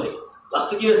বন্ধ হয়ে গেছে।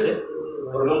 লাস্টে কি হয়েছে?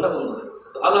 প্রোগ্রামটা বন্ধ হয়ে গেছে।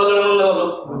 আল্লাহ মনে হলো,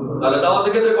 তাহলে দাওয়াতি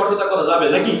ক্ষেত্রে কঠোরতা করা যাবে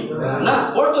নাকি? না,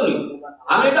 বর্জনীয়।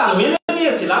 আমি এটা মেনে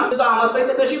নিয়েছিলাম, কিন্তু আমার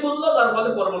সাইডে বেশি বুঝলো, তার ফলে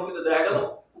পরবর্তীতে দেখা গেল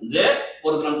যে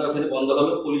প্রোগ্রামটা ওখানে বন্ধ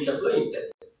হলো, পুলিশ আসলো ইত্যাদি।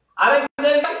 আরেক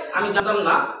জায়গায় আমি জানতাম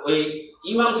না, ওই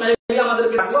ইমাম সাহেব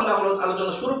আমাদেরকে ডাকলো, আমরা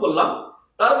আলোচনা শুরু করলাম।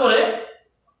 তারপরে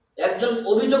একজন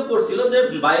অভিযোগ করছিল যে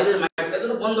বাইরের মাইকটা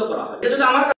যেন বন্ধ করা হয়। এটা যদি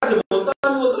আমার কাছে বলতো,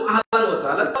 আমি বলতাম আহলান ওয়া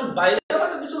সাহলান, কারণ বাইরে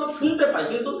হয়তো কিছু লোক শুনতে পায়,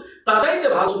 কিন্তু তারাই যে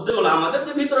ভালো উদ্দেশ্য হলো আমাদের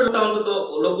যে ভিতরে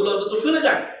লোকগুলো অন্তত শুনে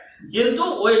যায়। কিন্তু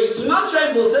ওই ইমাম সাহেব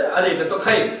বলছে, আরে এটা তো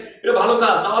খাই, এটা ভালো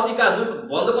কাজ, দাওয়াতি কাজ,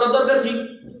 বন্ধ করার দরকার কি?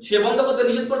 সে বন্ধ করতে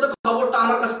নিষেধ করছে, খবরটা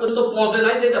আমার কাছে পর্যন্ত পৌঁছে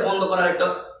নাই যে এটা বন্ধ করার একটা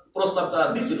প্রস্তাব তারা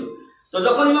দিছিল। তো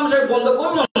যখন ইমাম সাহেব বন্ধ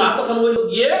করলো না, তখন ওই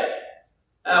গিয়ে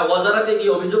ওয়াজারাতে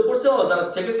গিয়ে অভিযোগ করছে, ওয়াজারাত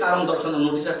থেকে কারণ দর্শানোর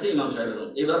নোটিশ আসছে ইমাম সাহেবের।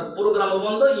 এবার প্রোগ্রামও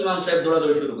বন্ধ, ইমাম সাহেব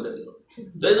দৌড়াদৌড়ি শুরু করে দিল।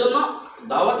 তো এই জন্য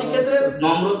দাওয়াতি ক্ষেত্রে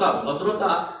নম্রতা,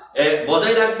 ভদ্রতা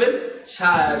বজায় রাখবেন,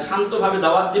 শান্তভাবে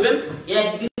দাওয়াত দিবেন।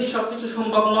 একদিনই সবকিছু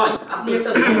সম্ভব নয়। আপনি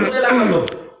একটা এলাকার লোক,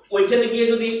 ওইখানে গিয়ে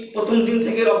যদি প্রথম দিন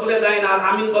থেকে রকলে দেয় না, আর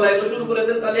আমিন বলা এগুলো শুরু করে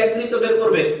দেন, তাহলে একদিনই তো বের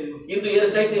করবে। কিন্তু এর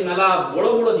সাইডে মেলা বড়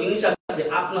বড় জিনিস আছে,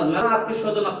 আপনার মেলা আত্মীয়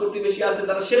স্বজন, প্রতিবেশী আছে,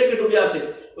 তারা সেরেকে ডুবে আছে,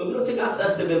 ওইগুলো থেকে আস্তে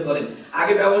আস্তে বের করেন।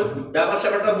 আগে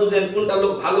ব্যবসাটা বুঝেন, কোনটা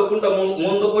লোক ভালো, কোনটা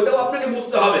মন্দ, ওইটাও আপনাকে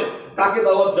বুঝতে হবে। কাকে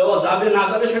দাওয়াত দেওয়া যাবে না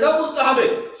যাবে সেটাও বুঝতে হবে।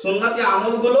 সুন্নাতি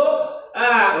আমলগুলো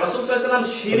রাসূল সাল্লাল্লাহু আলাইহি ওয়াসাল্লাম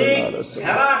শিরক,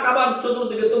 হেরা, কাবার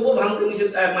চতুর্দিকে তবুও ভাঙতে নিষেধ,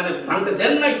 মানে ভাঙতে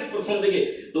দেন নাই প্রথম দিকে।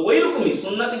 তো ওইরকমই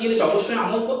সুন্নাতি জিনিস অবশ্যই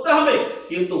আমল করতে হবে,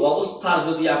 কিন্তু অবস্থা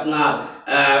যদি আপনার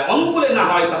অনুকূলে না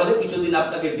হয়, তাহলে কিছুদিন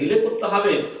আপনাকে ডিলে করতে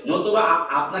হবে, নতুবা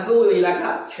আপনাকেও ওই এলাকা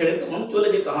ছেড়ে তখন চলে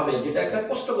যেতে হবে, যেটা একটা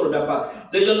কষ্টকর ব্যাপার।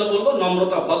 তো এই জন্য বলবো,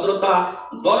 নম্রতা, ভদ্রতা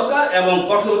দরকার এবং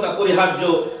কঠোরতা পরিহার্য।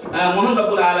 মহান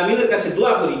রব্বুল আলামিনের কাছে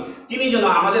দোয়া করি, তিনি যেন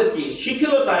আমাদেরকে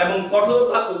শিথিলতা এবং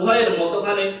কঠোরতা উভয়ের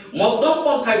মধ্যখানে মধ্যম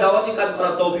পন্থায় দাওয়াতি কাজ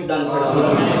করার তৌফিক দান করেন।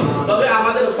 তবে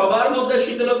আমাদের সবার মধ্যে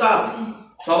শিথিলতা আছে,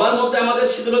 সবার মধ্যে আমাদের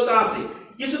শিথিলতা আছে।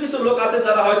 কিছু কিছু লোক আছে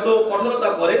যারা হয়তো কঠোরতা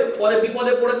করে, পরে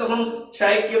বিপদে পড়ে তখন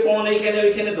শাইখকে ফোন, এইখানে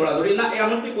ওইখানে দৌড়াদৌড়ি। না,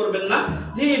 এমনটি করবেন না,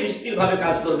 ধীরে স্থির ভাবে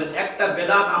কাজ করবেন। একটা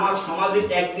বেদাত আমার সমাজে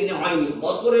একদিনে হয়নি,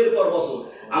 বছরের পর বছর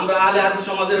আমরা আলে হাদিস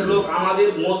সমাজের লোক আমাদের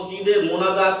মসজিদে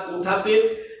মোনাজাত উঠাতে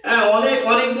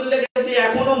অনেক দিন লেগেছে।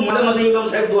 এখনো মাঝে মাঝে ইমাম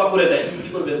সাহেব দোয়া করে দেয়, কি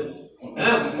করবেন?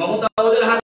 ক্ষমতা ওদের হাতে।